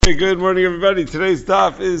Hey, good morning, everybody. Today's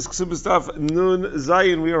daf is Kesuvos daf Nun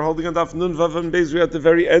Zayin. We are holding on daf Nun Vav and Beis. We're at the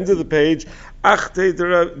very end of the page. Achte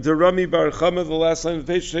Derami Bar Chama, the last line of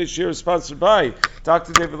the page. Today's share is sponsored by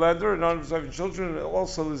Dr. David Lander, in honor of his wife and children, and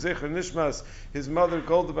also Lezecher Nishmas, his mother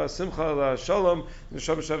Golda Bas Simcha Shalom,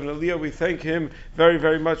 Neshama Shav and Aliyah. We thank him very,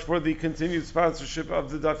 very much for the continued sponsorship of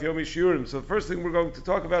the Daf Yomi Shiurim. So the first thing we're going to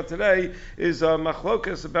talk about today is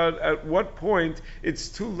machlokas about at what point it's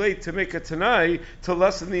too late to make a Tanai to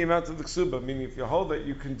lessen the amount of the ksuba. Meaning, if you hold that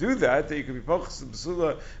you can do that you can be pochus the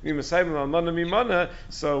basula mimasayim almana mimana.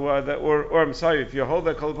 So or I'm sorry, if you hold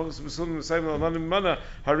that kol pochus basula mimasayim almana mimana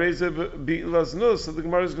hareza bi'laznus. So the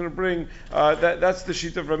Gemara is going to bring that's the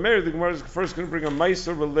sheet of Rameir. The Gemara is first going to bring a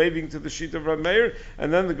ma'aser relating to the sheet of Rameir,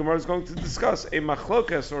 and then the Gemara is going to discuss a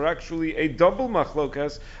machlokas, or actually a double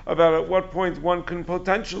machlokas, about at what point one can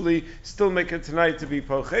potentially still make it tonight to be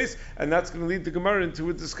poches, and that's going to lead the Gemara into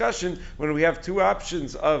a discussion when we have two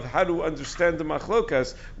options of how to understand the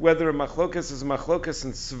machlokas, whether a machlokas is a machlokas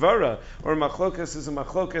in svara or a machlokas is a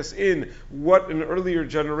machlokas in what an earlier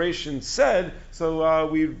generation said. So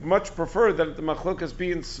we much prefer that the machlokas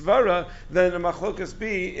be in svara than a machlokas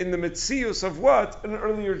be in the mitzius of what an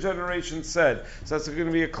earlier generation said. So that's going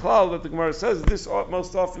to be a klal that the Gemara says. This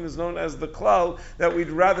most often is known as the klal that we'd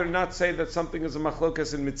rather not say that something is a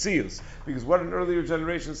machlokas in mitzius, because what an earlier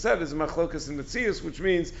generation said is a machlokas in mitzius, which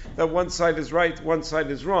means that one side is right, one side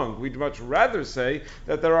is wrong. We'd much rather say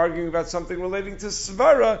that they're arguing about something relating to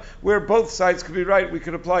svara, where both sides could be right. We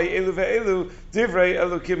could apply elu ve'elu divrei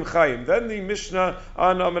elukim chayim. Then the Mishnah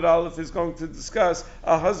on Amud Aleph is going to discuss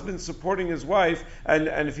a husband supporting his wife, and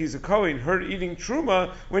if he's a Kohen, her eating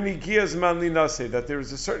truma when he giyaz man linase, that there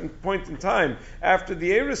is a certain point in time after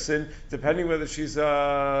the erisin, depending whether she's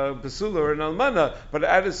a basula or an almana, but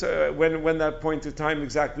when that point in time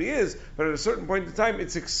exactly is, but at a certain point in time,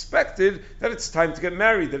 it's expected that it's time to get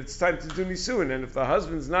married, that it's time to do Nisuin, and if the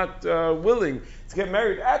husband's not willing to get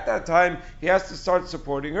married at that time, he has to start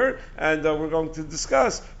supporting her, and we're going to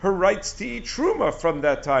discuss her rights to eat truma from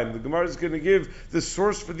that time. The Gemara is going to give the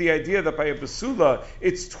source for the idea that by a basula,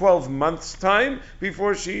 it's 12 months time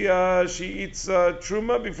before she eats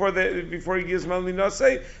truma, before he gives malin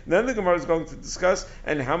naseh. Then the Gemara is going to discuss,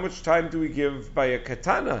 and how much time do we give by a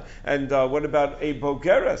katana, and what about a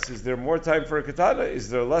bogeres? Is there more time for a katana? Is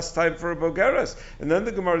there less time for a bogeres? And then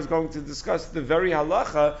the Gemara is going to discuss the very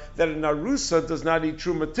halacha that an arusa does not eat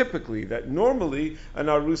truma typically, that normally an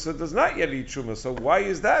arusa does not yet eat truma. So why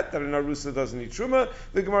is that an arusa doesn't eat truma?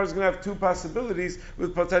 The Gemara is going to have two possibilities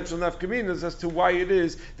with potential nafkaminas as to why it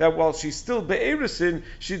is that while she's still be'erisin,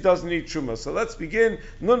 she doesn't eat truma. So let's begin.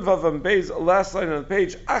 Nun vavam beis, last line on the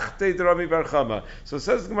page. Achte Rami bar Chama. So it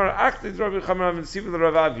says the Gemara, Achte Rami bar Chama and Siva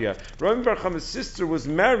Rav Avia. Rami bar Chama's sister was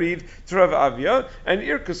married to Rav Avia, and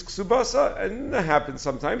Irkus ksubasa, and that happens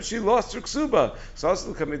sometimes. She lost her ksuba. So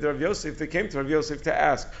also coming to Rav Yosef, they came to Rav Yosef to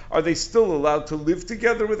ask, are they still allowed to live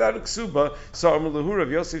together without a ksuba? So Amar Lahu, Rav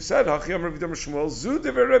Yosef said, Hachi Amar Vidam Shmuel, Zu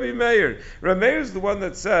Dever Rabbi Meir. Rabbi Meir is the one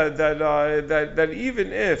that said that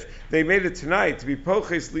even if they made it tonight to be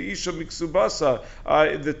poches liisha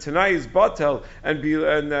miksubasa, the tanai is batel,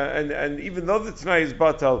 and even though the tanai is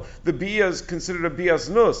batel, the bia is considered a bias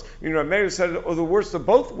nus. I mean, Rabbi Meir said, oh, the worst of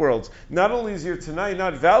both worlds. Not only is your tanai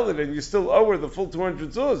not valid and you still owe her the full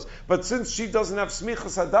 200 zuz, but since she doesn't have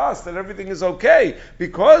smichas hadas, that everything is okay,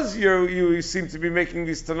 because you seem to be making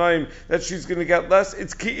these tanaim that she's going to get less,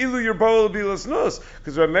 it's ki'ilu your bo'el bilas nus,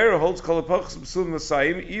 because Rabbi Meir holds kolapochs b'sul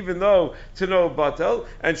nasayim, even though to know batel,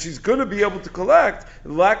 and she's going to be able to collect,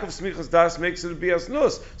 the lack of smichas das makes it a bias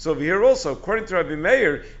nus. So over here also, according to Rabbi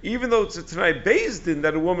Meir, even though it's a tanai based in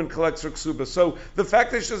that a woman collects her ksuba, so the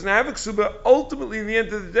fact that she doesn't have a ksuba, ultimately in the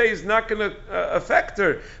end of the day, is not going to affect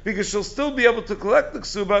her, because she'll still be able to collect the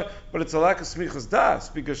ksuba, but it's a lack of smichas das,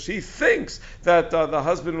 because she thinks that the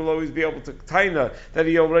husband will always be able to taina that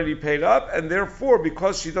he already paid up, and therefore,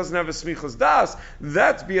 because she doesn't have a smichas das,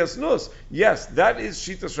 that's bias nus. Yes, that is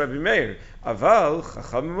shitas Rabbi Meir. Aval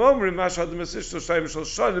chachamim omrim mashad mesishto shayim shel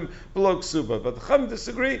shanim below ksuba. But the chacham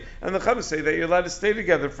disagree, and the chacham say that you're allowed to stay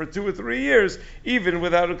together for 2 or 3 years even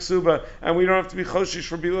without a ksuba, and we don't have to be choshish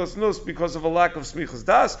for bilas nus because of a lack of smichas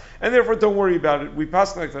das, and therefore don't worry about it. We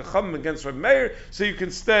pass like the chacham against Rabbi Meir, so you can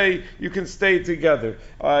stay together.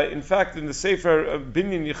 In fact, in the Sefer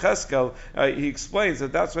Binyan Yecheskel, he explains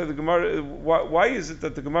that that's why the Gemara. Why is it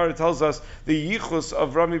that the Gemara tells us the yichus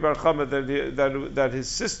of Rami bar Chama that his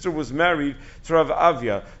sister was married married to Rav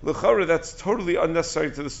Avia. L'chora, that's totally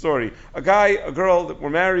unnecessary to the story. A guy, a girl that were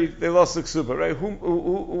married, they lost the ksuba, right?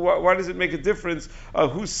 Why does it make a difference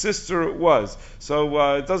whose sister it was?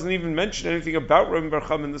 So it doesn't even mention anything about Rabbi Bar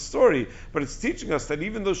Chama in the story, but it's teaching us that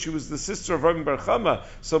even though she was the sister of Rabbi Bar Chama,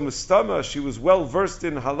 so Mustama, she was well versed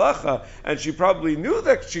in halacha, and she probably knew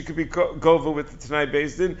that she could be gova with the Tanai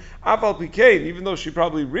Beis Din. Aval Pikein, even though she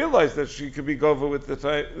probably realized that she could be gova with the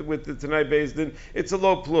Tanai Beis Din, it's a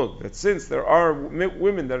low plug. That since there are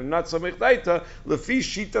women that are not so mechtaita, lefi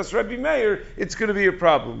shitas Rabbi Meir, it's going to be a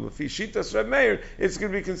problem. Lefi shitas Rabbi Meir, it's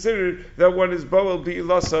going to be considered that one is boel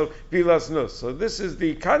bi'ilaso bi'ilas nus. So this is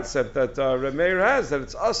the concept that Rabbi Meir has, that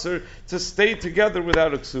it's usher to stay together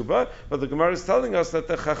without a ksuba, but the Gemara is telling us that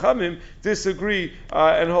the Chachamim disagree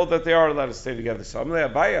and hold that they are allowed to stay together. So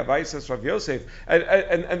Amalei Abaye says Rav Yosef,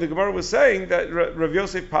 and the Gemara was saying that Rav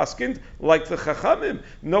Yosef paskind like the Chachamim,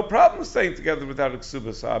 no problem staying together without a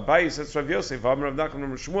ksuba. So Abaye says Rav Yosef, Amar Rav Nachman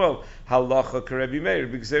Rav Shmuel, halacha karebi Meir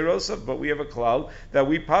b'gzeirosav, but we have a klal that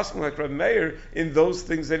we paskin like Rav Meir in those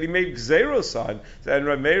things that he made gzeiros on, and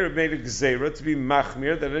Rav Meir made a gzeira to be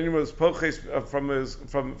machmir, that anyone who's poches from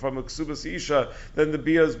a ksubas isha, then the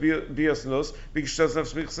bias nos because she doesn't have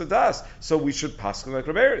smichas das. So we should paskin like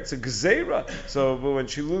Rav Meir. It's a gzeira. So when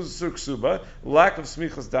she loses her ksuba, lack of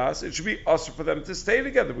smichas das, it should be usher for them to stay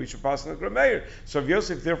together. We should paskin like Rav Meir. So Rav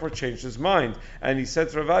Yosef therefore changed his mind, and he said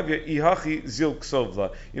to Rav Avia, ihachi zil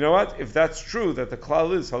ksovla. You know what? If that's true, that the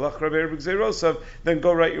klal is halach Rav Meir b'gzeirosav, then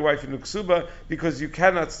go write your wife in a ksuba, because you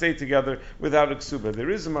cannot stay together without a ksuba. There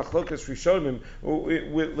is a machlokas rishonim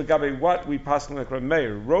with legabe what we paskin like Rav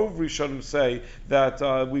Meir. Rov rishonim say that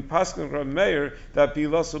we paskin like Rav Meir that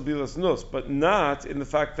bilas or bilas nus, but not in the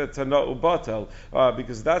fact that tana ubatel,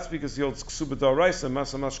 because that's because the old ksuba d'oraisa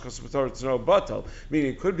masamash ksuba tana ubatel.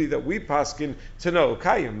 Meaning it could be that we paskin tana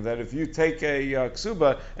ukayim, that if you take a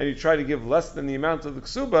ksuba and you try to give less than the amount of the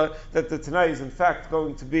ksuba, that the tanai is in fact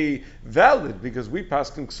going to be valid, because we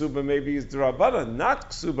paskin ksuba maybe is d'rabana, not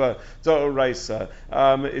ksuba d'oraisa.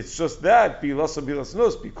 It's just that bilas or bilas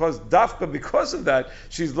nus, because dafka, because of that,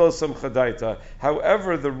 she's lo samchadaita.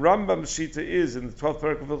 However, the Rambam Shita is in the 12th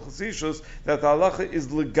parak of Hilchos Ishus that the halacha is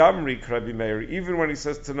legamri Rabbi Meir, even when he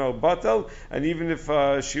says to know batel, and even if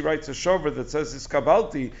she writes a shover that says it's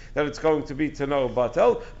kabalti, that it's going to be to know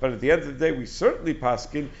batel. But at the end of the day, we certainly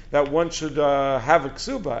paskin that one should have a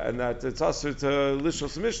ksuba, and that it's usher to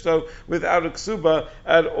lishos mishto without a ksuba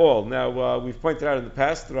at all. Now we've pointed out in the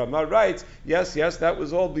past, the Ramah writes, yes, that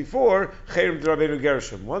was all before Cherem D'Rabbeinu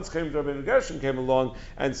Gershom. Once Cherem D'Rabbeinu Gershom came along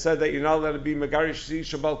and said that you're not allowed to be megarish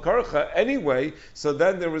shabal karcha anyway, so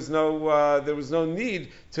then there was no need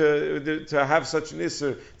to have such an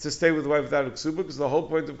isser to stay with the wife without a ksuba, because the whole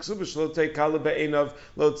point of ksuba shlo take kala be'enav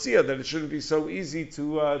lotzia, that it shouldn't be so easy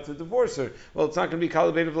to divorce her. Well, it's not going to be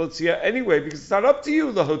kala be'enav lotzia anyway, because it's not up to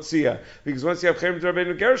you the hotzia, because once you have cherem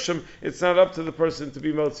d'Rabbeinu Gershom, it's not up to the person to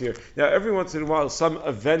be motzir. Now, every once in a while, some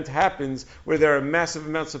event happens where there are massive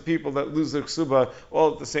amounts of people that lose their ksuba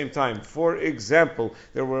all at the same time. For example,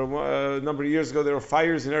 there were a number of years ago, there were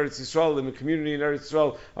fires in Eretz Yisrael, in a community in Eretz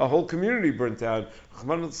Yisrael, a whole community burnt down.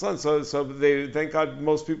 So they, thank God,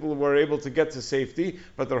 most people were able to get to safety,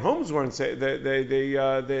 but their homes weren't safe. Their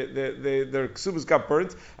ksubas got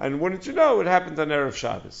burnt, and wouldn't you know, it happened on Erev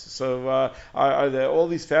Shabbos. So all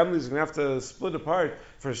these families going to have to split apart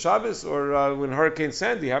for Shabbos, or when Hurricane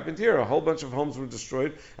Sandy happened here, a whole bunch of homes were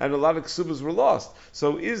destroyed, and a lot of ksubas were lost.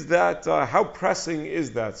 So is that, how pressing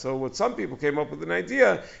is that? So what some people came up with an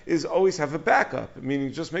idea is always have a backup,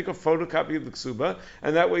 meaning just make a photocopy of the ksuba,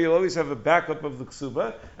 and that way you'll always have a backup of the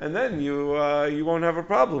ksuba, and then you won't have a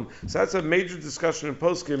problem. So that's a major discussion in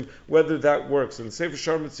poskim whether that works. And Sefer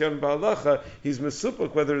Shar Mitzion Ba'alacha, he's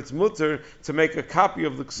mesupuk whether it's mutter to make a copy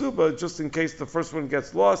of the ksuba just in case the first one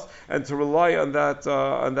gets lost, and to rely on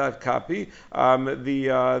that copy.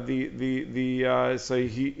 So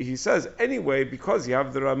he says anyway, because you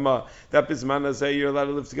have the Ramah that bisman hazeh you're allowed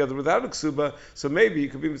to live together without a ksuba, so maybe you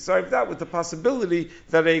could be beside that with the possibility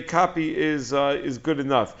that a copy is good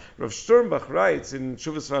enough. Rav Sternbach writes in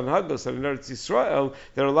Shuvas Ranhagos and in Eretz Yisrael,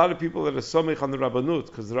 there are a lot of people that are somech on the Rabbanut,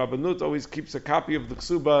 because the Rabbanut always keeps a copy of the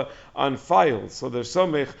ksuba on file, so they're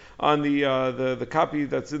somech on the copy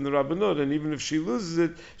that's in the Rabbanut, and even if she loses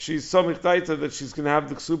it, she's somech daita that she's going to have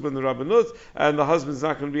the ksuba in the Rabbanut, and the husband's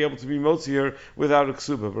not going to be able to be motzi without a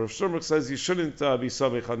ksuba. But Rav Sternbach says you shouldn't be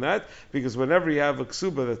somech on that, because whenever you have a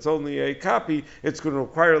ksuba that's only a copy, it's going to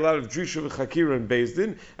require a lot of drusha v'chakira and beis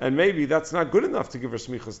din, and maybe that's not good enough to give her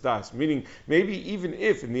smichas das. Meaning, maybe even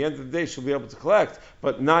if in the end of the day she'll be able to collect,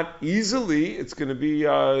 but not easily, it's going to be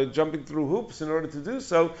jumping through hoops in order to do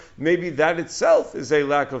so. Maybe that itself is a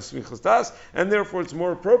lack of smichas das, and therefore it's more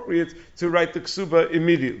more appropriate to write the ksuba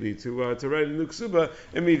immediately, to write a new ksuba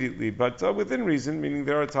immediately, but within reason, meaning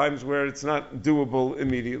there are times where it's not doable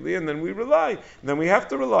immediately, and then we have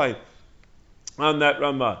to rely on that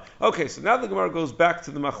Ramah. Okay, so now the Gemara goes back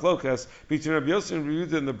to the machlokas between Rabbi Yossi and Rabbi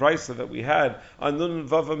Yehuda and the brisa that we had on Nun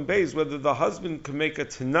Vav and Beis, whether the husband can make a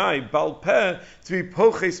tanai bal peh to be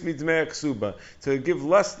poches midmei ksuba, to give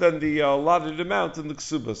less than the allotted amount in the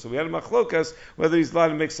ksuba. So we had a machlokas whether he's allowed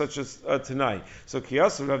to make such a tanai. So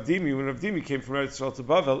Kiyasa Rav Dimi, when Rav Dimi came from Eretz Yisrael to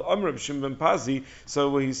Bavel, Rabbi Shimon ben Pazi,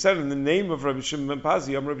 so he said in the name of Rabbi Shimon ben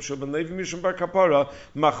Pazi, Rabbi Shimon ben Levi Mishum bar Kapara,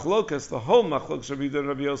 machlokas, the whole machlokas Rabbi Yehuda and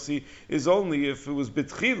Rabbi Yossi is only if it was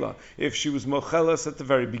bitchila, if she was mochelas at the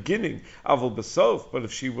very beginning, avol besof, but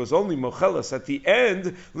if she was only mochelas at the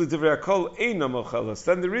end, l'divrei hakol eina mochelas,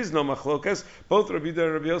 then there is no machlokas. Both Rabbi Yehuda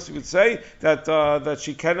and Rabbi Yossi would say that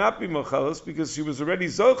she cannot be mochelas because she was already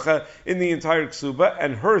zocha in the entire ksuba,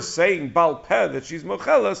 and her saying bal peh that she's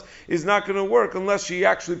mochelas is not going to work unless she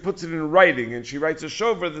actually puts it in writing, and she writes a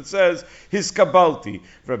shover that says his kabalti.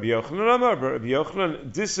 Rabbi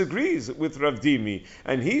Yochanan disagrees with Rav Dimi,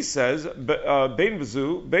 and he says bein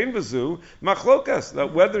bezu machlokas,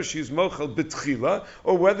 that whether she's mochel betchila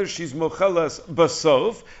or whether she's mochelas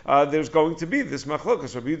basof, there's going to be this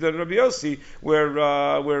machlokas. Rabbi Yehuda and Rabbi Yossi, where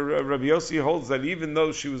Rabbi Yossi holds that even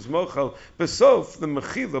though she was mochel basof, the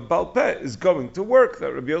mechila bal peh is going to work.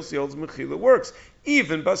 That Rabbi Yossi holds mechila works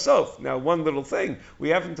even basof. Now, one little thing, we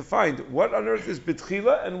haven't defined what on earth is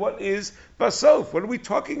betchila and what is basof. What are we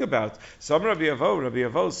talking about? Some Rabbi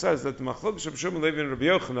Avo says that the machlokas of Shimon Levi and Rabbi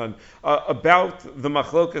Yochanan about the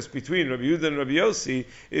machlokas between Rabbi Yehuda and Rabbi Yossi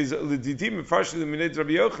is l'didim farshi l'mined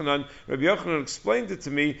Rabbi Yochanan. Rabbi Yochanan explained it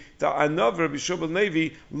to me that Anav Rabbi Shimon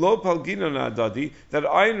Levi lo palgina adadi, that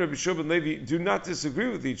I and Rabbi Shimon Levi do not disagree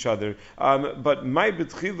with each other. But my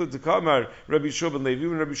betchila dekamar Rabbi Shimon Levi,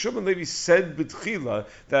 when Rabbi Shimon Levi said betchila,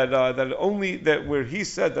 that only that where he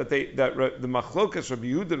said that the machlokas Rabbi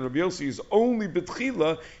Yehuda and Rabbi Yossi is only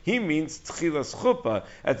betchila, he means tchilas chuppah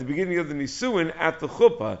at the beginning of the Nisuin at the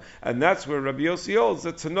chuppah, and that's where Rabbi Yossi holds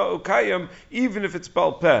that tana'u kayam even if it's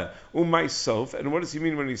bal peh umay sof. And what does he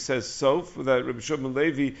mean when he says sof? That Rabbi Shimon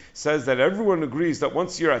Levi says that everyone agrees that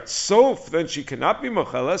once you're at sof, then she cannot be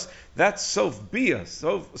mochelas. That's sof bia.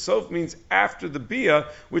 Sof means after the bia,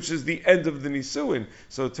 which is the end of the Nisuin.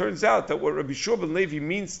 So it turns out that what Rabbi Shimon Levi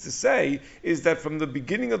means to say is that from the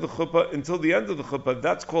beginning of the chuppah until the end of the chuppah,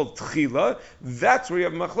 that's called tchila. That's where you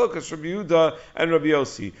have machlokas Rabbi Yehuda and Rabbi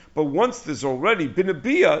Yossi. But once there's already been a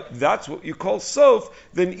bia, that's what you call sof.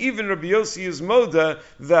 Then even Rabbi Yossi is moda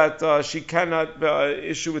that she cannot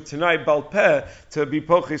issue a tanai bal peh to be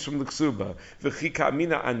poches from the ksuba. V'chika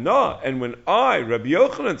amina ana. And when Rabbi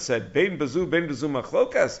Yochanan, said bein bezu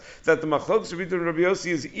machlokas, that the machlokas Rabbi Yehuda and Rabbi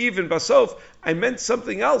Yossi is even basof, I meant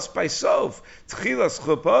something else by sof. Tchilas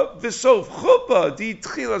chuppah, v'sof chuppah, di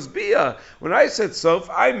tchilas bia. When I said sof,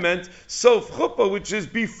 I meant sof chuppah, which is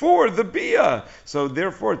before the bia. So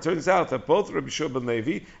therefore, it turns out that both Rabbi Shimon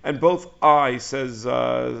Levi and both says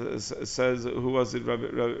who was it, Rabbi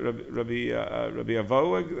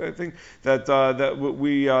Avo, I think, that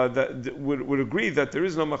we would agree that there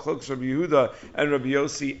is no machlokas Rabbi Yehuda and Rabbi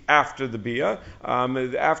Yossi after the bia.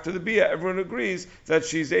 After the bia, everyone agrees that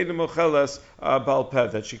she's eina mochelas bal peh,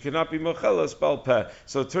 that she cannot be mochelas bal peh.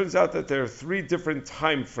 So it turns out that there are three different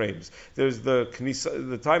time frames. There's the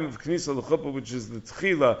time of knisa l'chuppah, which is the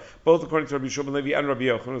tchila, both according to Rabbi Shimon Levi and Rabbi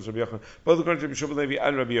Yochanan. Both according to Rabbi Shimon Levi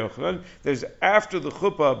and Rabbi Yochanan. There's after the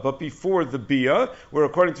chuppah, but before the bia, where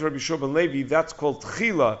according to Rabbi Shimon Levi, that's called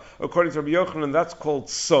tchila. According to Rabbi Yochanan, that's called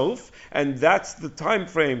sof, and that's the time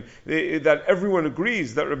frame that everyone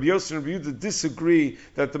agrees that Rabbi Yossi and Rabbi Yehuda disagree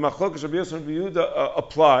that the machlokas Rabbi Yossi and Rabbi Yehuda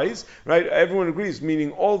applies. Right? Everyone agrees,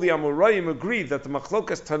 meaning all the Amoraim agree that the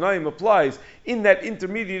machlokas Tanaim applies in that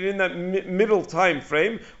intermediate, in that middle time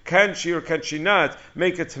frame. Can she or can she not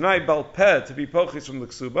make a Tanai bal peh to be pochis from the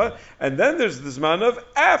ksuba? And then there's the zman of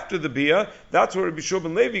after the bia. That's what Rabbi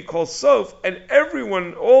Shimon Levi calls sof, and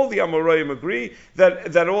everyone, all the Amoraim agree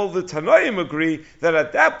that all the Tanaim agree that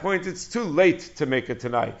at that point it's too late to make a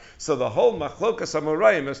Tanai. So the whole machlokas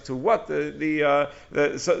Amoraim as to what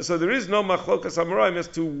so there is no machlokas Amoraim as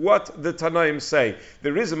to what the Tanaim say.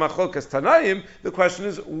 There is a machlokas Tanaim. The question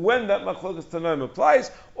is when that machlokas Tanaim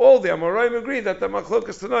applies. all the Amoraim agree that the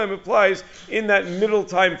Machlokas Tanaim applies in that middle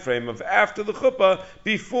time frame of after the chuppah,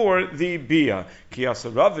 before the bia.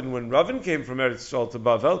 Kiyasa Ravin, when Ravin came from Eretz Yisrael to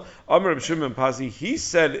Bavel, Amr Reb Shimon Pazi, he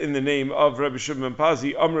said in the name of Reb Shimon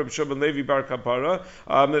Pazi, Amr Reb Shimon Levi Bar Kapara,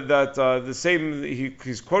 that the same,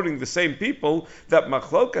 he's quoting the same people, that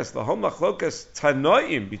Machlokas, the whole Machlokas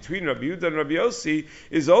Tanaim between Rabbi Yehuda and Rabbi Yossi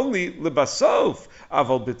is only Lebasof.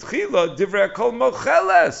 Aval B'tchila Divrei Kol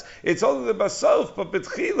Mocheles. It's only Lebasof, but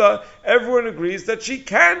B'tchila everyone agrees that she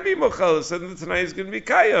can be Mocheles, and the Tanai is going to be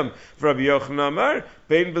Kayam. For Rabbi Yochanan Amar,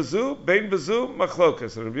 Bein Bezu,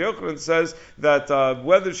 Machlokas. And Rabbi Yochanan says that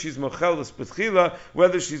whether she's Mocheles B'tchila,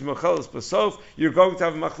 whether she's Mocheles B'sof, you're going to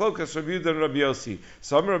have Machlokas Rabbi Yehuda and Rabbi Yossi.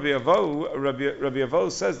 Some Rabbi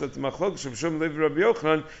Avo says that the Machlokas Rabbi Shimon Levi Rabbi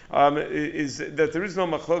Yochanan is that there is no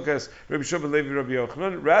Machlokas Rabbi Shimon Levi Rabbi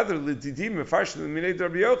Yochanan. Rather, L'didim Mefarshim L'minei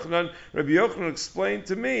Rabbi Yochanan explained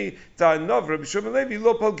to me Ta'anav Rabbi Shimon Levi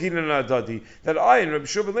Lo Palginan Adadi, that I and Rabbi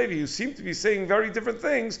Shimon Levi, who seem to be saying very different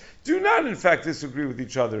things, do not in fact disagree with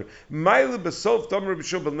each other. Ma'ile Basof Dam Rabbi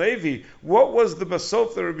Shimon Levi. What was the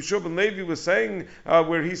Basof that Rabbi Shimon Levi was saying,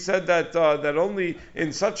 where he said that that only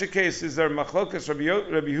in such a case is there Machlokas Rabbi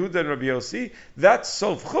Yehuda and Rabbi Yossi? That's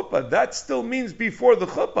Sof Chuppah. That still means before the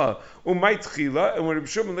Chuppah. Umay Tchila, and when Rabbi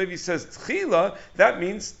Shimon Levi says Tchila, that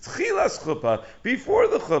means Tchilas Chuppah, before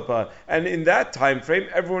the Chuppah. And in that time frame,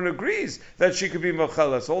 everyone agrees that she could be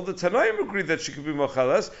Mocheles. All the Tanaim agree that she could be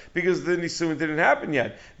Mocheles because the Nisuin didn't happen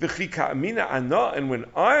yet. V'chika Amina Ana, and when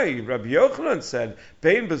I, Rabbi Yochanan, said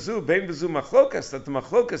Bein Bezu Machlokas, that the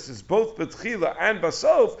Machlokas is both B'tchila and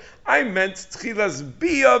Basof, I meant Tchilas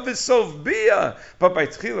Bia V'sof Bia. But by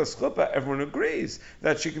Tchilas Chuppah, everyone agrees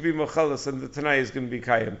that she could be Mocheles and the Tanai is going to be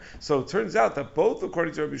Kayim. So it turns out that both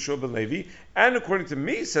according to Rabbi Shimon Levi and according to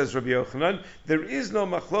me, says Rabbi Yochanan, there is no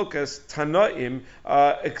Machlokas Tanaim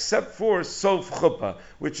except for Sof Chuppah,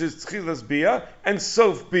 which is Tchilas Bia and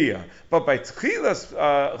Sof Bia. But by Tchilas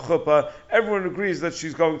Chuppah, everyone agrees that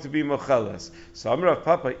she's going to be Mocheles. So Amrav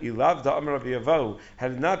Papa, Ilav da Amrav Yavo,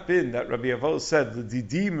 had it not been that Rabbi Yavo said,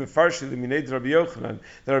 L'didi mefarshi l'minei Rabbi Yochanan,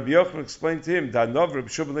 that Rabbi Yochanan explained to him, Da'nov Rabbi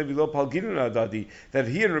Shimon Levi lo palginin adadi, that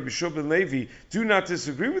he and Rabbi Shimon Levi do not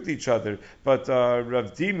disagree with each other, but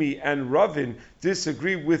Rav Dimi and Ravin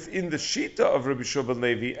disagree within the Shita of Rabbi Shimon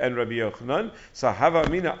Levi and Rabbi Yochanan. So Hava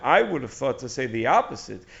Amina, I would have thought to say the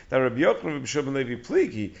opposite, that Rabbi Yochanan and Rabbi Shimon Levi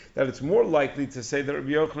pligi, that it's more likely to say that Rabbi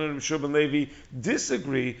Yochanan and Rabbi Shimon Levi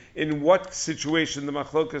disagree in what situation the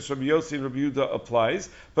Machlokas Rabbi Yossi and Rabbi Yehuda applies,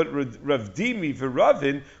 but Rav Dimi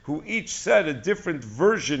v'Ravin, who each said a different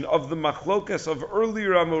version of the Machlokas of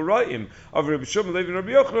earlier Amoraim of Rabbi Shimon Levi and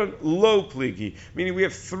Rabbi Yochanan, lo pligi, meaning we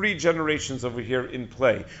have three generations over here in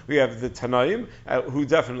play. We have the Tanaim, who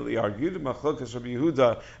definitely argued, Machlokas Rabbi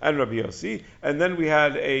Yehuda and Rabbi Yossi, and then we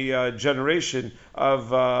had a generation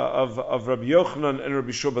of Rabbi Yochanan and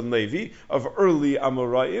Rabbi Shimon Levi, of early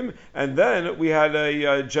Amoraim, and then we had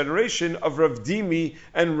a generation of Rav Dimi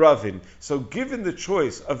and Ravin. So given the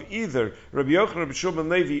choice of either Rabbi Yochanan and Rabbi Shimon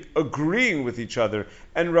Levi agreeing with each other,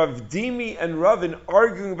 and Rav Dimi and Ravin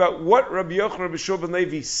arguing about what Rabbi Yochanan and Rabbi Shimon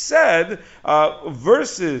Levi said,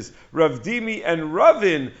 versus Rav Dimi and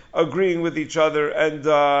Ravin agreeing with each other, and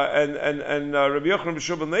Rabbi Yochanan and Rabbi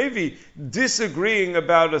Shimon Levi disagreeing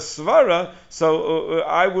about a svara. So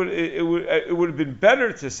it would have been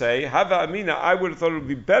better to say Hava Amina. I would have thought it would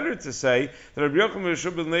be better to say that Rabbi Yochanan and Rabbi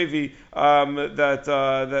Shimon Levi that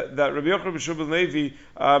Rabbi Yochanan and Rabbi Shimon Levi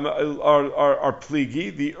are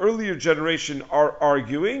pligi. The earlier generation are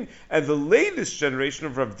arguing, and the latest generation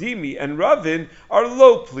of Rav Dimi and Ravin are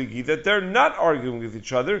lo pligi, that they're not arguing with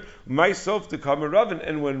each other. My sof to come Ravin,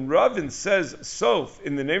 and when Ravin says sof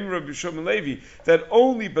in the name of Rabbi Shimon Levi, that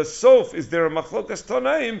only basof is there a machlokas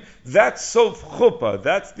tanaim, that's sof chuppah.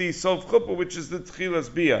 That's the sof chuppah, which is the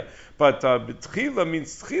tchilas bia. But tchila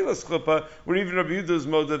means tchilas chuppah, where even Rabbi Yehuda is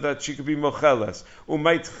moda that she could be mocheles.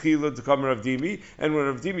 Umay tchila to come Rav Dimi, and when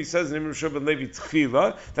Rav Dimi says in the name of Shimon Levi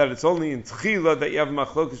tchila, that it's only in tchila that you have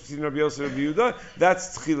machlokas between Rabbi Yossi and Rabbi Yehuda,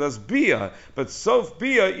 that's tchilas bia. But sof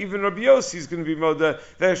bia, even Rabbi Yossi is going to be moda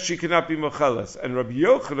that she cannot be mocheles. And Rabbi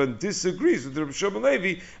Yochanan disagrees with Rabbi Shimon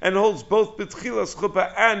Levi and holds both b'tchilas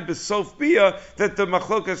chuppah and b'sof bia that the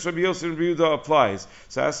machlokas Rabbi Yossi and Rabbi Yehuda applies.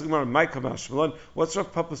 So ask Gemara, my kamash Malon, what's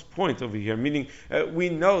Rav Papa's point over here? Meaning, we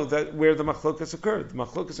know that where the machlokas occurred. The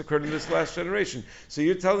machlokas occurred in this last generation. So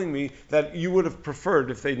you're telling me that you would have preferred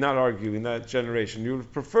if they not argue in that generation. You would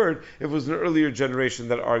have preferred if it was an earlier generation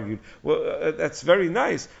that argued. Well, that's very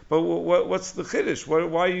nice, but what's the chiddush?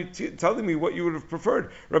 Why are you telling me what you would have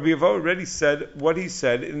preferred? Rabbi Yavo already said what he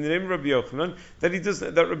said in the name of Rabbi Yochanan, that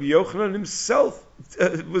Rabbi Yochanan himself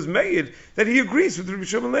was made that he agrees with Rabbi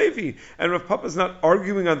Shimon Levi, and Rav Papa is not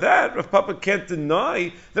arguing on that. Rav Papa can't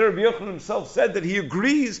deny that Rabbi Yochanan himself said that he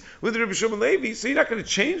agrees with Rabbi Shimon Levi, so you're not going to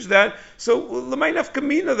change that. So l'may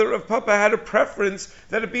nafkamina that Rav Papa had a preference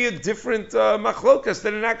that it be a different machlokas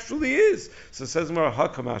than it actually is. So it says Mar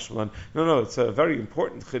Hakamashmalan. No, it's a very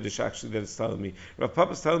important chiddush actually that it's telling me. Rav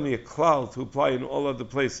Papa is telling me a klal to apply in all other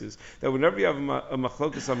places, that whenever you have a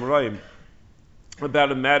machlokas amarayim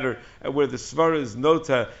about a matter where the svara is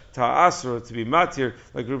nota ta'asr, to be matir,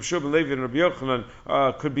 like Rabbi Shimon Levi and Rabbi Yochanan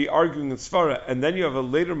could be arguing in svara, and then you have a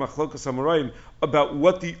later machlokas amoraim about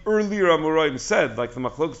what the earlier amoraim said, like the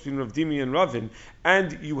machlokas between Rav Dimi and Ravin,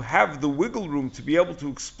 and you have the wiggle room to be able to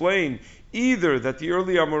explain either that the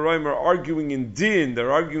early Amoraim are arguing in din,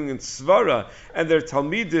 they're arguing in svara, and their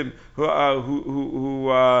talmidim who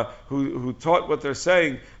taught what they're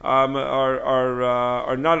saying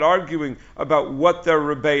are not arguing about what their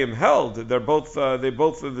rebbeim held. The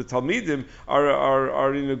talmidim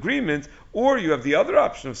are in agreement. Or you have the other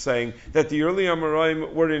option of saying that the early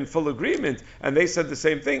Amoraim were in full agreement, and they said the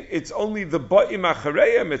same thing. It's only the Ba'im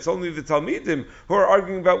Achareim, it's only the Talmidim who are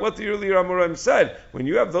arguing about what the earlier Amoraim said. When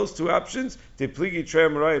you have those two options, you'd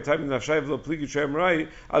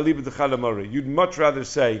much rather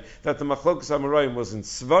say that the Machlokas Amoraim was in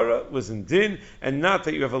Svara, was in Din, and not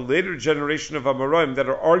that you have a later generation of Amoraim that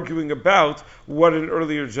are arguing about what an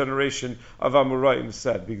earlier generation of Amoraim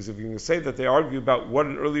said. Because if you're going to say that they argue about what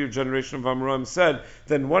an earlier generation of Amoraim said,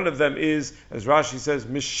 then one of them is, as Rashi says,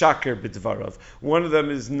 mishaker b'dvarav. One of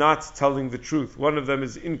them is not telling the truth. One of them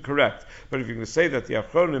is incorrect. But if you're going to say that the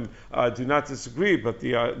Achronim do not disagree, but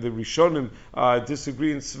the Rishonim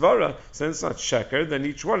disagree in svara, so then it's not sheker. Then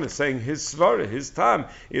each one is saying his svara, his tam.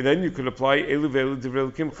 Then you could apply elu ve'elu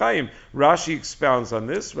divrei Elokim chayim. Rashi expounds on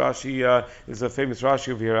this. Rashi is a famous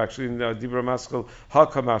Rashi over here, actually in Dibra Maskal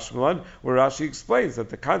Hakamashmalan, where Rashi explains that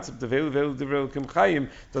the concept of elu ve'elu divrei Elokim chayim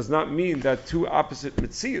does not mean that two opposite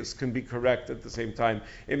mitzias can be correct at the same time.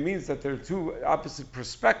 It means that there are two opposite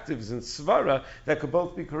perspectives in svara that could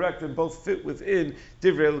both be correct and both fit within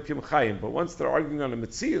divrei Elokim chayim. But once they're arguing on a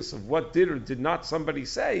mitzias of what did or did not somebody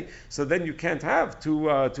say, so then you can't have two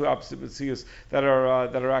opposite mitzias that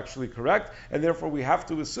are actually correct, and therefore we have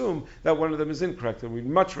to assume that one of them is incorrect, and we'd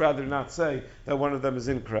much rather not say that one of them is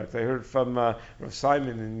incorrect. I heard from Rav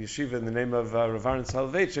Simon in Yeshiva in the name of Rav Aaron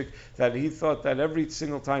Soloveitchik that he thought that every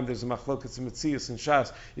single time there's a machlokas in Metzias and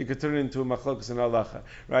Shas, you could turn it into a machlokas in Halacha,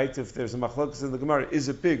 right? If there's a machlokas in the Gemara, is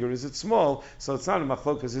it big or is it small? So it's not a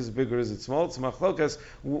machlokas, is it big or is it small? It's a machlokas,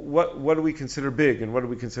 what do we consider big and what do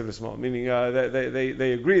we consider small? Meaning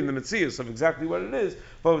they agree in the Metzias of exactly what it is,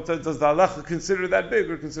 but does the Halacha consider that big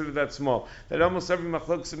or consider that small? That almost every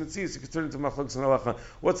machlokas in Metzias, you could turn into machlokas in Halacha.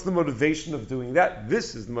 What's the motivation of doing that?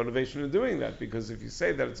 This is the motivation of doing that, because if you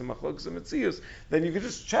say that it's a machlokas in Metzias, then you can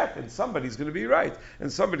just check and somebody's going to be right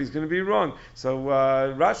and somebody's going to be wrong. So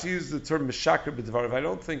Rashi used the term mishaker b'dvarav. I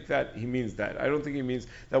don't think that he means that. I don't think he means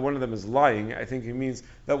that one of them is lying. I think he means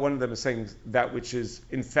that one of them is saying that which is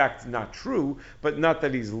in fact not true, but not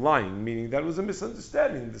that he's lying, meaning that it was a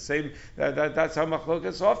misunderstanding. The same that's how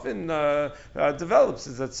machlokas often develops,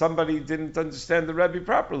 is that somebody didn't understand the Rebbe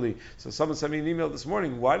properly. So someone sent me an email this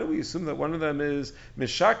morning. Why do we assume that one of them is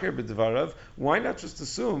mishaker b'dvarav? Why not just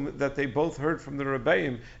assume that they both heard from the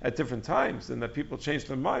Rebbeim at different times and that people changed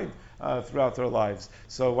their mind throughout their lives?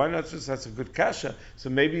 So why not just, that's a good kasha. So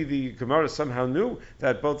maybe the Gemara somehow knew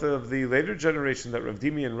that both of the later generation, that Rav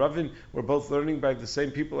Dimi and Ravin, were both learning by the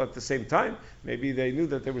same people at the same time. Maybe they knew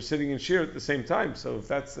that they were sitting in shir at the same time. So if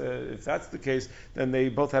that's the case, then they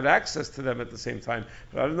both had access to them at the same time.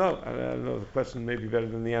 But I don't know. The question may be better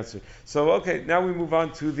than the answer. So okay, now we move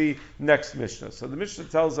on to the next Mishnah. So the Mishnah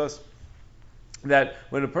tells us that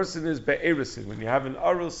when a person is be'erisin, when you have an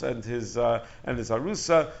arus and his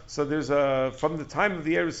arusa, so there's from the time of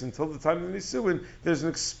the eris until the time of the nisuin, there's an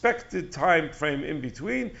expected time frame in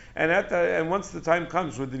between, and once the time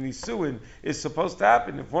comes where the nisuin is supposed to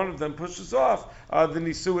happen, if one of them pushes off the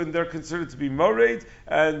nisuin, they're considered to be mored,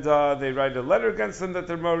 and they write a letter against them that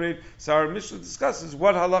they're mored. So our Mishnah discusses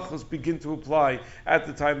what halachos begin to apply at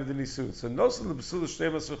the time of the nisuin. So nosan the b'sula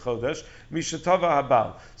shteimas v'chodesh mishatava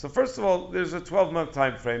habal. So first of all, there's a 12-month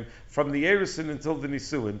time frame from the Erisin until the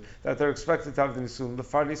Nisuin that they're expected to have the Nisuin. The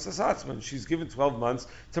Farnis Asatzman, she's given 12 months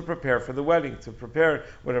to prepare for the wedding, to prepare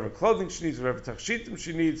whatever clothing she needs, whatever tachshitim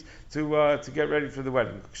she needs to get ready for the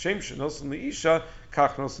wedding. Shem shenos leisha,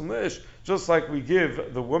 kach nos leish. Just like we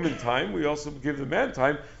give the woman time, we also give the man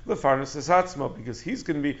time, lefarnas esatzmo, because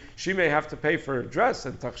she may have to pay for her dress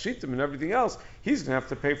and tachshitim and everything else. He's going to have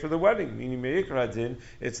to pay for the wedding. Meaning me'ikra din,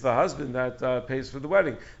 it's the husband that pays for the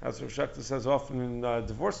wedding. That's what Shekta says often in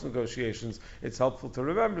divorce negotiations. It's helpful to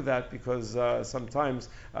remember that because sometimes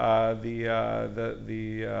the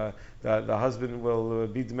husband will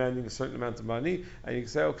be demanding a certain amount of money, and you can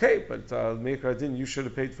say, okay, but me'ikra din, you should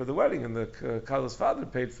have paid for the wedding, and the Kala's father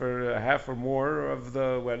paid for half or more of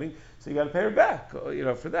the wedding, so you got to pay her back,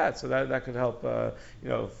 for that. So that could help,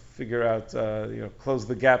 figure out, close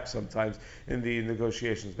the gap sometimes in the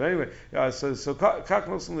negotiations. But anyway, so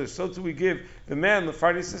do we give the man the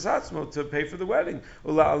farnis esatzmo to pay for the wedding.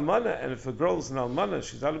 Ula almana, and if a girl is an almana,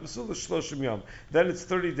 she's out of basula shloshim yom, then it's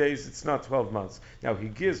 30 days. It's not 12 months. Now he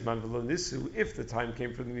gives man v'lo nisu if the time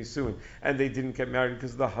came for the nisuin and they didn't get married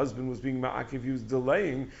because the husband was being ma'akiv, he was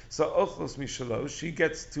delaying. So ochlos mishalo, she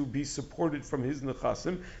gets to be supported from his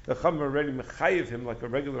nechasim. The chum already mechayiv him like a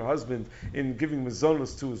regular husband in giving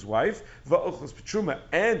mazonos to his wife. Va'ochlos b'truma,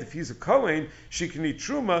 and if he's a kohen, she can eat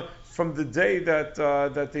truma from the day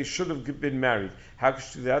that they should have been married. How could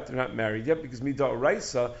she do that? They're not married yet, because Midah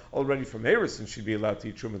Oraisa, already from Erison, she'd be allowed to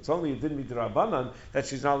eat Truma. It's only Din Midah Rabbanan that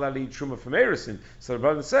she's not allowed to eat Truma from Erison. So the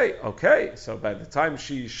Rabbanan say, okay, so by the time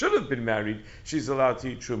she should have been married, she's allowed to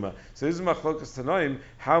eat Truma. So this is Machlokas Tanoim,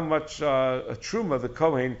 how much a Truma the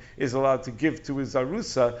Kohen is allowed to give to his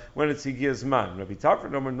Arusa when it's Higiyah's man. Rabbi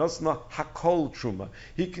Tafra Nomer Nosna Hakol Truma.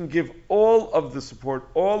 He can give all of the support,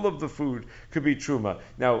 all of the food could be Truma.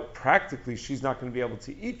 Now, practically, she's not going to be able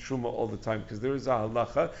to eat Truma all the time, because there is a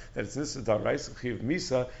halacha that it's nisa daraisa chiv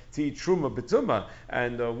misa to eat truma betuma,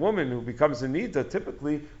 and a woman who becomes a nida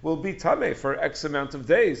typically will be tameh for X amount of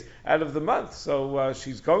days out of the month. So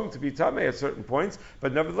she's going to be tameh at certain points,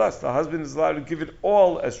 but nevertheless, the husband is allowed to give it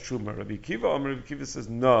all as truma. Rabbi Kiva says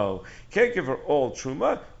no, can't give her all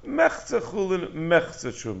truma. Mechza chulin,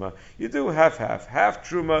 mechza truma. You do half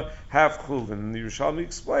truma, half chulin. And the Yerushalmi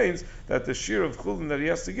explains that the shear of chulin that he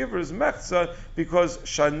has to give her is mechza because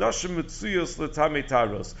shanashim mitzuyos l'tamei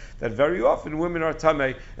taros. That very often women are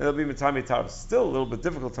tamei and they'll be mitame taros. Still a little bit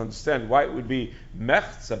difficult to understand why it would be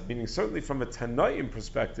mechza, meaning certainly from a Tanoim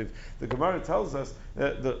perspective. The Gemara tells us,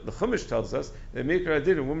 the Chumash tells us that Mikra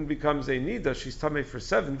Adin, a woman becomes a nida, she's tamei for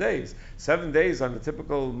 7 days. 7 days on a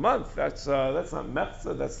typical month. That's not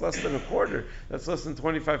mechza. That's less than a quarter. That's less than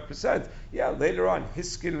 25%. Yeah, later on,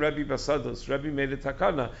 Hiskin Rebbe Basados, Rebbe made a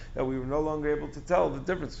takana that we were no longer able to tell the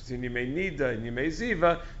difference between Yimei Nida and Yimei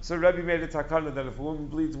Ziva. So Rebbe made a takana that if a woman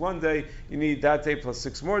bleeds 1 day, you need that day plus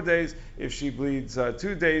 6 more days. If she bleeds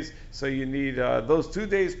 2 days, so you need those 2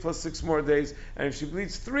 days plus 6 more days. And if she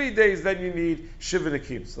bleeds 3 days, then you need Shiva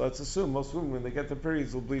Nakim. So let's assume most women, when they get their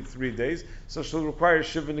periods, will bleed 3 days. So she'll require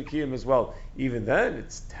Shiva Nakim as well. Even then,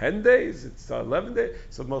 it's 10 days, it's 11 days.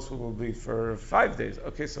 So most women will bleed for 5 days.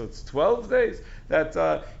 Okay, so it's 12 days that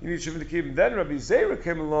you need Shiva Nakim. Then Rabbi Zera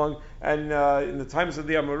came along, and in the times of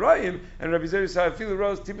the Amoraim, and Rabbi Zera said, I feel the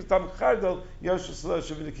rose, Tipas Tam Chardol, Yoshua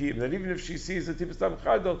Shiva Nakim. That even if she sees the Tipas Tam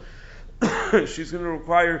Chardol, she's going to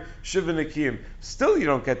require Shiva Nakim. Still, you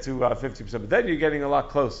don't get to 50%, but then you're getting a lot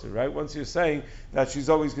closer, right? Once you're saying that she's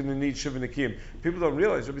always going to need Shiva Nakim. People don't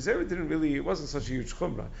realize, Rabbi Zera it wasn't such a huge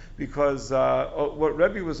chumrah, because what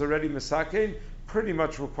Rebbe was already Mesakein pretty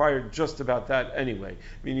much required just about that anyway.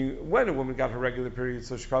 Meaning, when a woman got her regular period,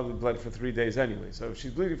 so she probably bled for 3 days anyway. So if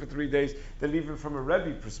she's bleeding for 3 days, then even from a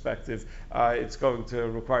Rebbe perspective, it's going to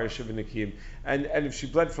require Shiva Nakim. And if she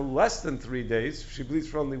bled for less than 3 days, if she bleeds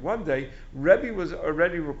for only 1 day, Rebbe was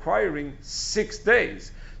already requiring 6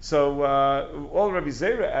 days. So all Rabbi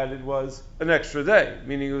Zera added was an extra day,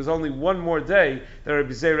 meaning it was only 1 more day that Rabbi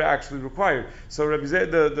Zera actually required. So Rabbi Zera,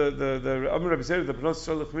 the Rabbi Zera, the Bnos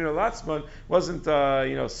Lechmina Latzman,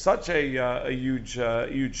 wasn't such a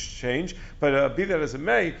huge change. But be that as it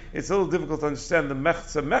may, it's a little difficult to understand the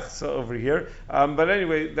mechza over here. But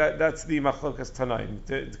anyway, that's the machlokas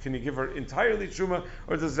tanaim. Can you give her entirely truma,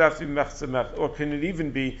 or does it have to be mechza, or can it even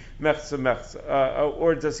be mechza,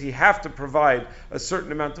 or does he have to provide a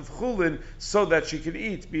certain amount of chulin so that she could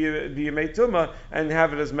eat be a meituma and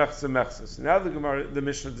have it as mechza. So now the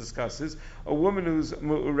Mishnah discusses a woman who's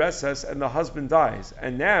mu'ureses and the husband dies,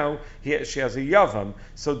 and now she has a yavam.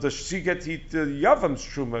 So does she get to eat the yavam's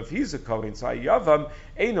truma if he's a kohen? So a yavam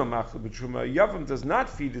Eino machal b'truma. Yavam does not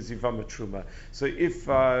feed his Yivam truma. So if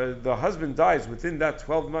the husband dies within that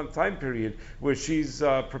 12-month time period where she's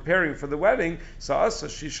preparing for the wedding, so asa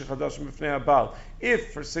shisha chadashim b'fnei abal.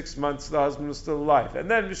 If for 6 months the husband was still alive, and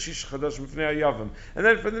then shisha chadashim b'fnei yavam, and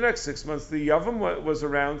then for the next 6 months the yavam was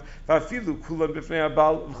around, va'afilu kulan b'fnei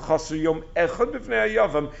abal chaser yom echad b'fnei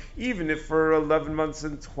yavam. Even if for 11 months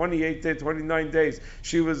and 29 days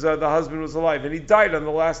she was the husband was alive, and he died on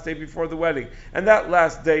the last day before the wedding, and that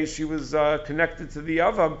last day she was connected to the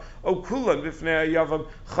yavam, o kulan b'fnei yavam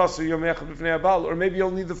chaser yom echad b'fnei abal, or maybe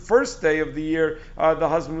only the first day of the year the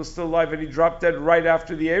husband was still alive and he dropped dead right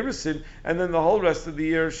after the Erusin, and then the whole rest of the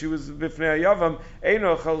year she was b'fnei yavam,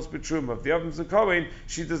 eino chals b'truma. If the yavam's a kohen,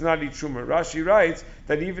 she does not eat truma. Rashi writes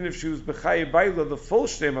that even if she was b'chaye baila the full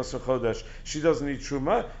shtei masar chodesh, she doesn't eat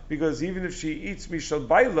truma, because even if she eats mishal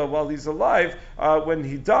baila while he's alive, when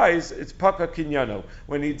he dies, it's paka kinyano.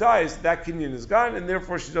 When he dies, that kinyan is gone, and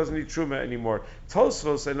therefore she doesn't eat truma anymore.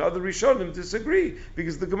 Tosfos and other Rishonim disagree,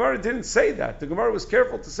 because the Gemara didn't say that. The Gemara was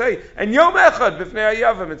careful to say, and Yom Echad b'fnei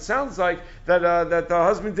hayavam. It sounds like that the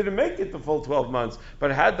husband didn't make it the full 12 months,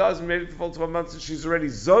 but had the husband made it the full 12 months, and she's already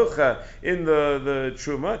zocha in the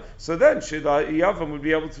truma, so then the yavam would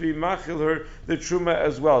be able to be machil her the truma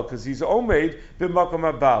as well, because he's omeid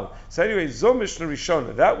b'makom abal. So anyway, zo Mishnah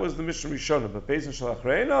Rishona, that was the Mishnah Rishona, but Beis Shalach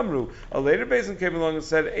Rein Amru, a later Beis came along and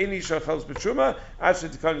said, Eini shachals b'truma, asher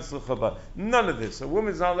tikanis l'chaba. None of this. A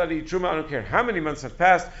woman's not allowed to eat truma. I don't care how many months have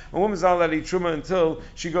passed. A woman's not allowed to eat truma until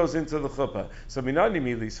she goes into the chuppah. So minani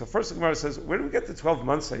mili. So first the Gemara says, where do we get the 12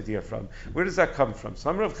 months idea from? Where does that come from? So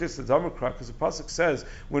Amar of Chisda Damakra, because the pasuk says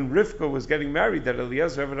when Rivka was getting married, that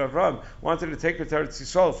Eliezer and Avram wanted to take her to Eretz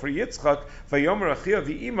Yisrael for Yitzchak. Vayomer achia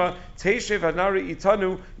v'ima teishev hanari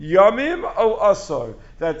itanu yamim o asar.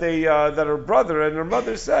 That her brother and her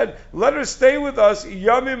mother said, let her stay with us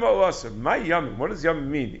yamim o asar. My yamim. What does yamim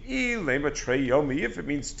mean? If it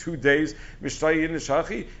means 2 days, is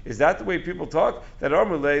that the way people talk? That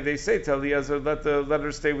Amrulay, they say to Eliezer, let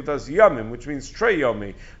her stay with us yamim, which means trey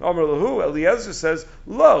yomi. Amrullahu, Eliezer says,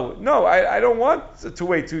 no, I don't want to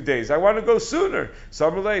wait 2 days. I want to go sooner. So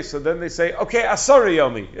Amrulay, so then they say, okay, asari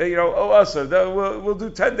yomi, asar, we'll do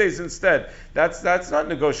 10 days instead. That's not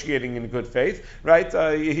negotiating in good faith, right?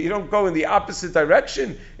 You don't go in the opposite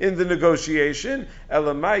direction in the negotiation.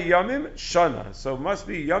 Elamai yamim shana. So it must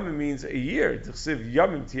be yamim means a year. T'chsiv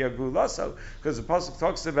yamim tiyagu laso, because the pasuk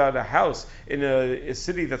talks about a house in a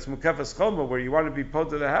city that's mukafas choma, where you want to be put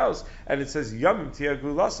to the house, and it says yamim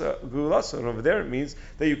tiyagu laso, and over there it means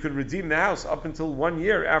that you could redeem the house up until 1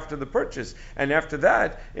 year after the purchase, and after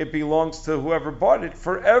that it belongs to whoever bought it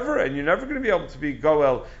forever, and you're never going to be able to be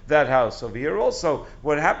goel that house. Over here also,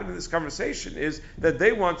 what happened in this conversation is that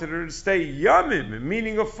they wanted her to stay yamim,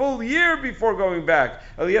 meaning a full year before going back.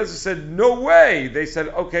 Eliezer said, no way. They said,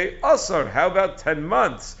 okay, asar, how about 10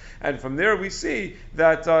 months? And from there we see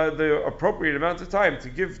that the appropriate amount of time to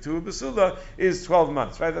give to a basula is 12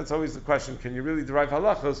 months, right? That's always the question. Can you really derive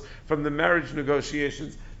halachos from the marriage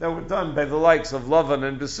negotiations that were done by the likes of Lavan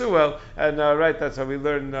and Besuel? And right, that's how we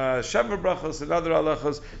learn Sheva brachos and other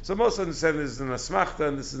halachos. So most understand this is an asmachta,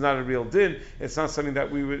 and this is not a real din. It's not something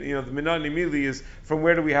that we would, the minani mili is from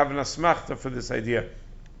where do we have an asmachta for this idea?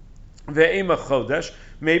 Ve'ema chodesh,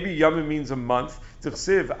 maybe yamim means a month.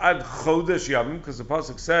 T'chsiv ad chodesh yamim, because the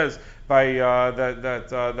pasuk says by that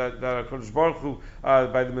HaKadosh Baruch Hu,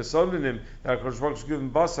 by the Mesonim, that HaKadosh Baruch Hu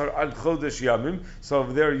given basar ad chodesh yamim. So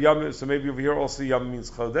over there yamim. So maybe over here also yamim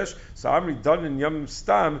means chodesh. So Amri done in yamim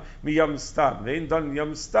stam mi yam stam. Ve'in done in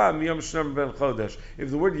yam stam mi yam shnem ben chodesh.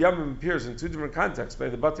 If the word yamim appears in two different contexts, by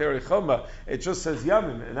the Batei Choma, it just says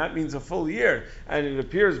yamim, and that means a full year, and it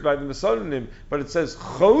appears by the Mesonim, but it says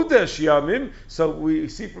chodesh yamim. So we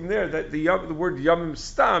see from there that the word yamim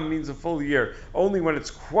stam means a full year. Only when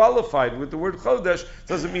it's qualified with the word chodesh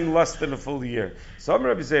does it mean less than a full year. So Amar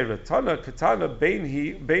Rabbi Zera, Tana katana bein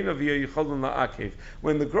avia yicholun la'akev.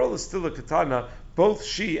 When the girl is still a katana, both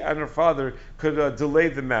she and her father could delay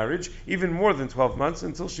the marriage even more than 12 months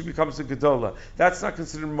until she becomes a gedola. That's not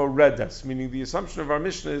considered moredes, meaning the assumption of our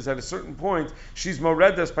Mishnah is at a certain point she's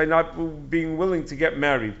moredes by not being willing to get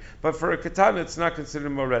married. But for a katana, it's not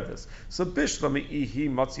considered moredes. So bishlami ihi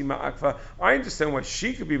matzi ma'akva. I understand why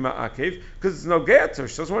she could be ma'akev, because it's no getter.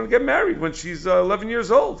 She doesn't want to get married when she's 11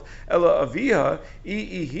 years old. Ela aviha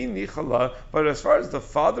ihi nichala. But as far as the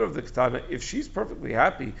father of the katana, if she's perfectly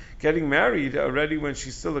happy getting married already already when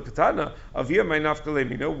she's still a katana. Avia my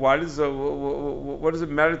nafkalemi. What does it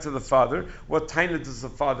matter to the father? What taina does the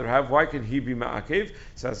father have? Why can he be ma'akev?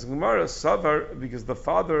 Says Gemara, savar, because the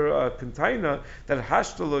father containa that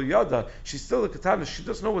hashtalo yada. She's still a katana. She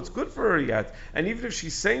doesn't know what's good for her yet. And even if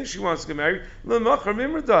she's saying she wants to get married,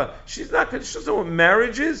 she's not. She doesn't know what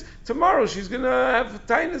marriage is. Tomorrow she's going to have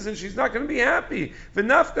tainas and she's not going to be happy.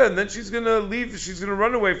 V'nafka, and then she's going to leave. She's going to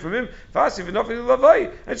run away from him. Vasi v'nafka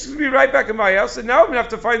lavai, and she's going to be right back in my house. And now I'm going to have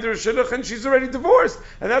to find her a shidduch, and she's already divorced,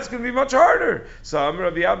 and that's going to be much harder. So Amar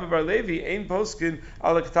Rabbi Abba Bar Levi, ein poskin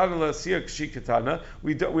ala katana la'asiyah k'shi katana.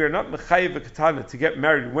 We are not mechayev a katana to get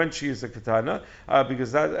married when she is a katana,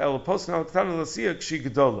 because that ala poskin ala katana la'asiyah k'shi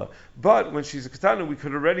gedola. But when she's a katana, we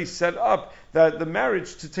could already set up that the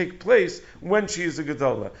marriage to take place when she is a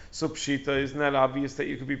gedola. So pshita, isn't that obvious that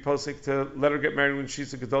you could be posik to let her get married when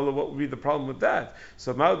she's a gedola? What would be the problem with that?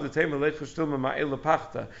 So that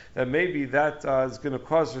maybe that is going to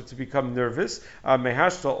cause her to become nervous.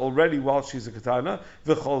 Mehashta already while she's a katana,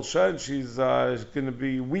 v'cholsha, and she's going to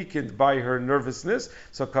be weakened by her nervousness.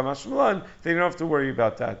 So kamash malan, they don't have to worry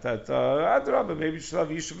about that. That adrabah, maybe she'll have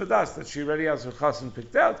yishuvadas, that she already has her chassan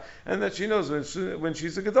picked out, and that she knows when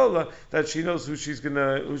she's a gedola that she knows who she's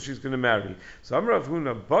gonna marry. So Amrav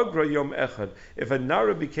Huna Bagra Yom Echad. If a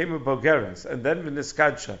Nara became a Bogeres and then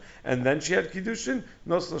V'niskadsha and then she had Kiddushin,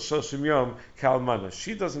 Nosla Shoshim Yom Kalmana.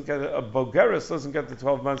 She doesn't get a Bogeres doesn't get the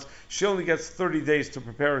 12 months. She only gets 30 days to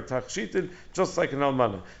prepare her Tachshitin, just like an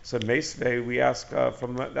Almana. So Meisvei, we ask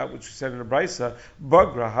from that which we said in the Brisa,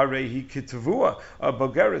 Bagra Harehi Kitavua. A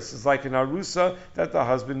Bogeres is like an Arusa that the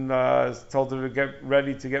husband told her to get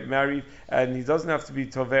ready to get married, and he doesn't have to be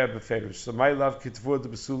Tovea Beferish. So my love Kitavua de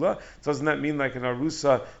Besula. Doesn't that mean like an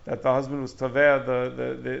Arusa that the husband was Tovea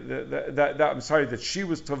that she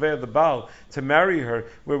was Tovea the Baal to marry her,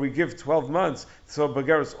 where we give 12 months. So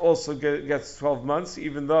Bogeres also gets 12 months,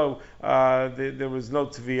 even though there was no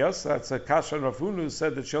Tviyah. So that's a Kasha Rafunu who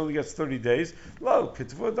said that she only gets 30 days. Lo,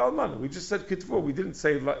 Kitavua Dalmana. We just said Kitavua. We didn't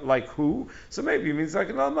say like who. So maybe it means like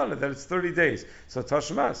an Almana, that it's 30 days. So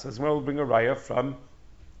Tashmas, as well, we'll bring a raya from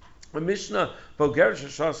a Mishnah, Bogeres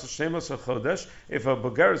Shashas Shneimos Chodesh. If a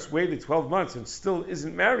Bogeres waited 12 months and still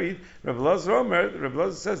isn't married, Rabbi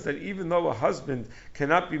Elazar says that even though a husband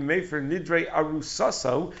cannot be made for Nidrei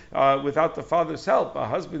Arusaso without the father's help, a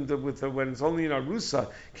husband when it's only an Arusa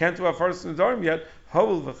can't do a first Nidarim yet.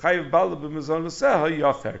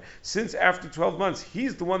 Since after 12 months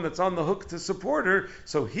he's the one that's on the hook to support her,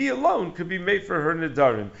 so he alone could be made for her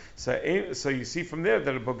nidarim. So you see from there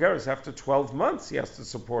that a Bogeres after 12 months he has to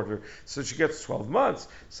support her, so she gets 12 months.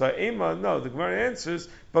 So Ema, no, the Gemara answers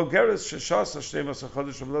Bogeres sheshas hashneimos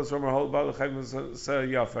hachodesh Rabbi Elazar hol bal l'chayim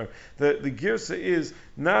yafer. The girsa is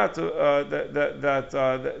not that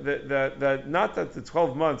not that the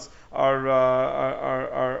 12 months are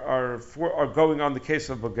going on the case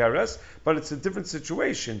of Bogeres, but it's a different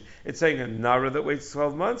situation. It's saying a Nara that waits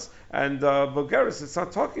 12 months, and Bogeres, it's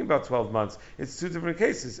not talking about 12 months. It's two different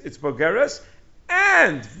cases. It's Bogeres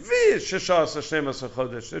and Sheshas Hashneimos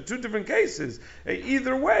HaChodesh. They're two different cases.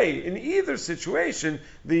 Either way, in either situation,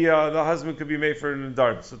 the husband could be made for an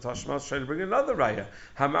Nadarim. So Tashmas trying to bring another raya.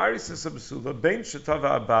 Hamaris Sabasula, Bein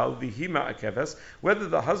Shetava Abal, Vihima Akeves, whether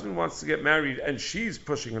the husband wants to get married and she's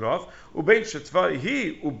pushing it off, Ubein Shetva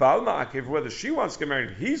Hi Ubal Ma'akev, whether she wants to get married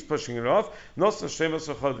and he's pushing it off, Nos Hashneimos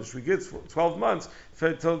HaChodesh. We give 12 months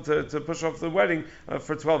to push off the wedding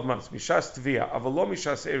for 12 months. Mishas Tvia, Avalo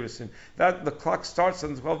Mishas Erisin. That the clock starts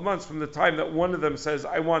on 12 months from the time that one of them says,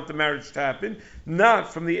 I want the marriage to happen,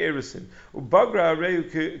 not from the Erisin. Ubagra Areu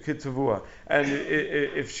Kitavua. And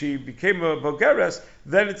if she became a Bogeres,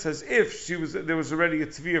 then it's as if there was already a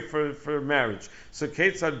Tvia for marriage. So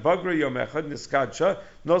Ketzad Bagra Yom Echad Niskadsha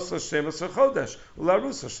Nosla Shemas Chodesh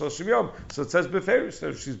Ularusa Shloshim Yom. So it says Beferish that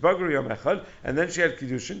if she's Bagra Yom Echad and then she had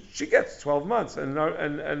Kiddushin, she gets 12 months. And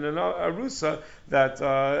an Arusa that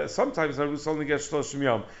sometimes Arusa only gets Shloshim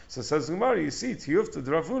Yom. So it says Gemara, you see Tiyufta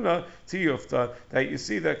Dravuna Tiyufta, that you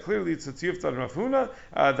see that clearly it's a Tiyufta Dravuna,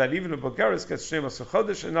 that even a Bogeres gets Shemas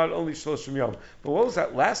Chodesh and not only Shloshim Yom. But what was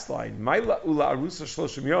that last line? Maila Ula Arusa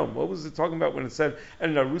Shloshim Yom. What was it talking about when it said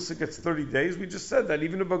and an Arusa gets 30 days? We just said that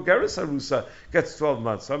even a Bogeres Arusa gets 12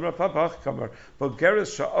 months. So Amar Papach Kamar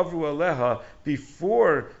Bogeres Sha'avru Aleha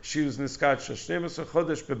before she was niskatsha, 12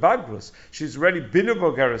 chodesh bebagrus, she's already been a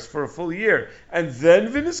bogeres for a full year, and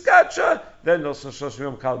then v'niskatsha, then also shoshim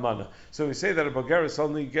yom kalmana. So we say that a bogeres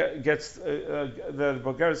only gets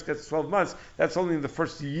 12 months. That's only in the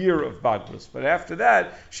first year of bagrus, but after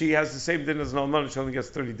that she has the same din as an almana. She only gets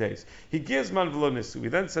 30 days. He gives man v'lo nisu. We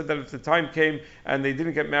then said that if the time came and they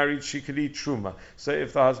didn't get married, she could eat truma. So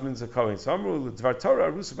if the husband's a kohen, so amru l'dvar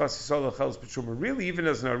Torah arusa bas yisrael achels b'truma. Really, even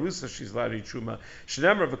as an arusa, she's allowed to eat truma.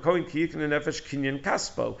 Shneimar v'kohen ki yikne nefesh kinyan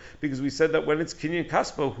kaspo, because we said that when it's kinyan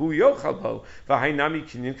kaspo, hu yochal bo v'hainami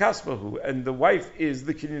kinyan kaspo hu, and the wife is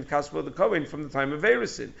the kinyan kaspo of the kohen from the time of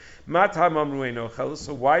erusin. Matam amru eino achel.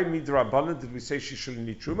 So why midrabanan did we say she shouldn't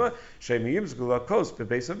eat truma? Sheimiyim zgulakos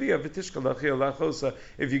bebeis aviyah v'tishkalachi alachosa.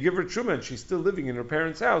 If you give her truma and she's still living in her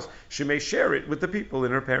parents' house, she may share it with the people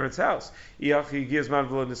in her parents' house. So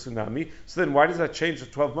then why does that change to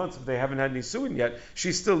 12 months if they haven't had Nisuin yet?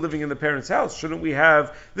 She's still living in the parents' house. Shouldn't we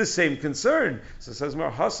have the same concern? So it says,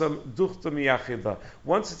 once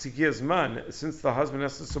it's Higiyaz man, since the husband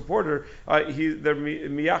has to support her, they're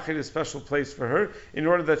miyachid a special place for her in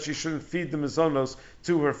order that she shouldn't feed the mizonos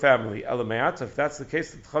to her family. Elamayat, if that's the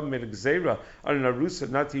case, the Chacham made a gzeira on an arusa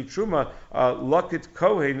not to eat truma, lakit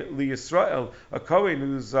kohen li Yisrael, a kohen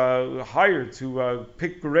who's hired to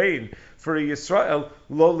pick grain for a Yisrael,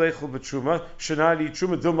 lo lechel b'truma, shenadi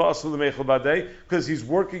truma dilma asul lemechel badei, because he's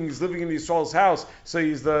working, he's living in Yisrael's house, so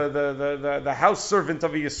he's the house servant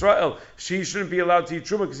of a Yisrael. She shouldn't be allowed to eat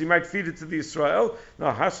truma because he might feed it to the Yisrael.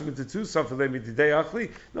 No, hashim into two safalei mididei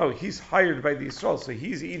achli. No, he's hired by the Yisrael, so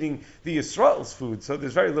he's eating the Yisrael's food. So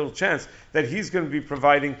there's very little chance that he's going to be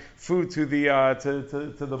providing food to the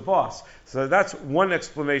to the boss. So that's one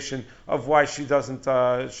explanation of why she doesn't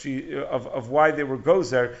of why they were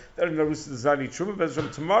gozer that an arusa does not eat truma. But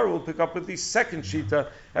from tomorrow we'll pick up with the second shita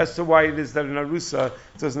as to why it is that an arusa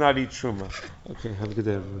does not eat truma. Okay, have a good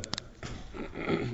day, everyone.